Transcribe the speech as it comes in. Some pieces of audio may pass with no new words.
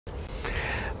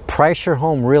price your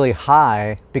home really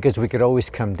high because we could always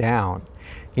come down.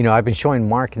 You know, I've been showing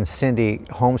Mark and Cindy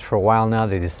homes for a while now.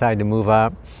 They decided to move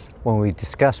up. When we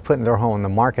discussed putting their home on the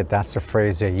market, that's the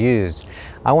phrase they used.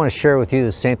 I want to share with you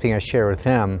the same thing I share with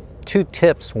them. 2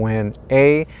 tips when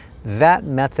A, that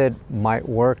method might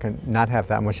work and not have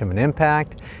that much of an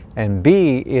impact, and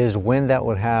B is when that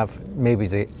would have maybe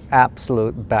the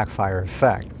absolute backfire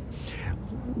effect.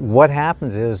 What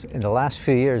happens is, in the last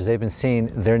few years, they've been seeing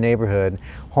their neighborhood,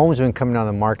 homes have been coming on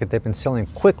the market, they've been selling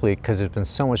quickly because there's been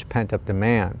so much pent-up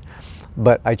demand.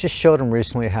 But I just showed them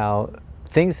recently how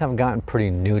things have gotten pretty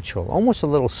neutral, almost a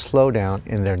little slowdown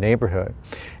in their neighborhood.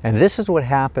 And this is what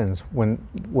happens when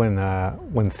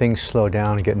things slow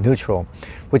down and get neutral,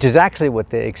 which is actually what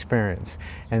they experience.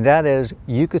 And that is,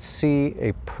 you could see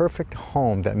a perfect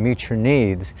home that meets your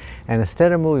needs, and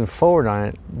instead of moving forward on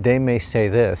it, they may say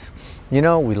this: you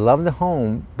know, we love the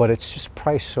home, but it's just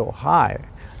priced so high.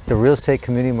 The real estate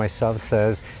community, myself,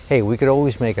 says, hey, we could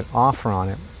always make an offer on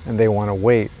it, and they want to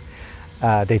wait.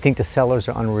 They think the sellers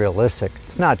are unrealistic.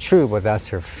 It's not true, but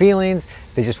that's their feelings.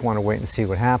 They just want to wait and see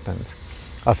what happens.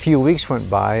 A few weeks went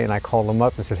by and I called them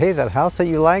up and said, hey, that house that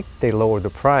you like, they lowered the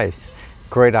price.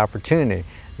 Great opportunity.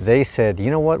 They said,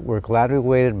 you know what, we're glad we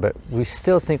waited, but we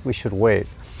still think we should wait.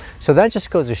 So that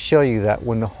just goes to show you that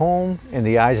when the home, in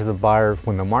the eyes of the buyer,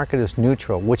 when the market is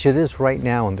neutral, which it is right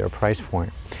now in their price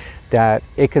point, that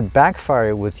it could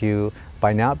backfire with you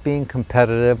by not being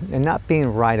competitive and not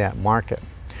being right at market.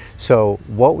 So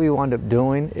what we wound up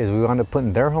doing is we wound up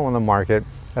putting their home on the market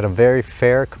at a very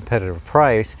fair, competitive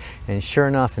price. And sure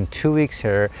enough, in 2 weeks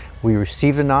here, we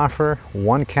received an offer,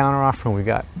 1 counter offer, and we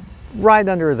got right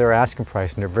under their asking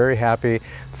price. And they're very happy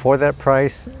for that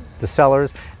price, the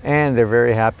sellers, and they're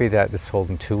very happy that it's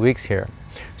sold in 2 weeks here.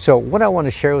 So what I want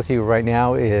to share with you right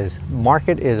now is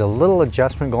market is a little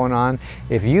adjustment going on.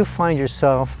 If you find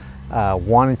yourself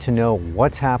wanting to know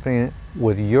what's happening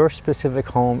with your specific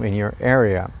home in your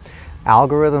area,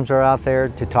 algorithms are out there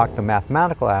to talk to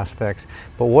mathematical aspects,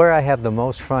 but where I have the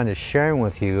most fun is sharing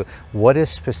with you what is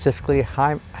specifically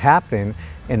happening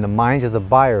in the minds of the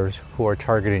buyers who are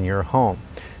targeting your home.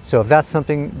 So if that's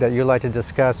something that you'd like to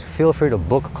discuss, feel free to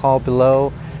book a call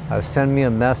below, send me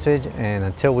a message, and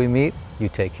until we meet, you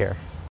take care.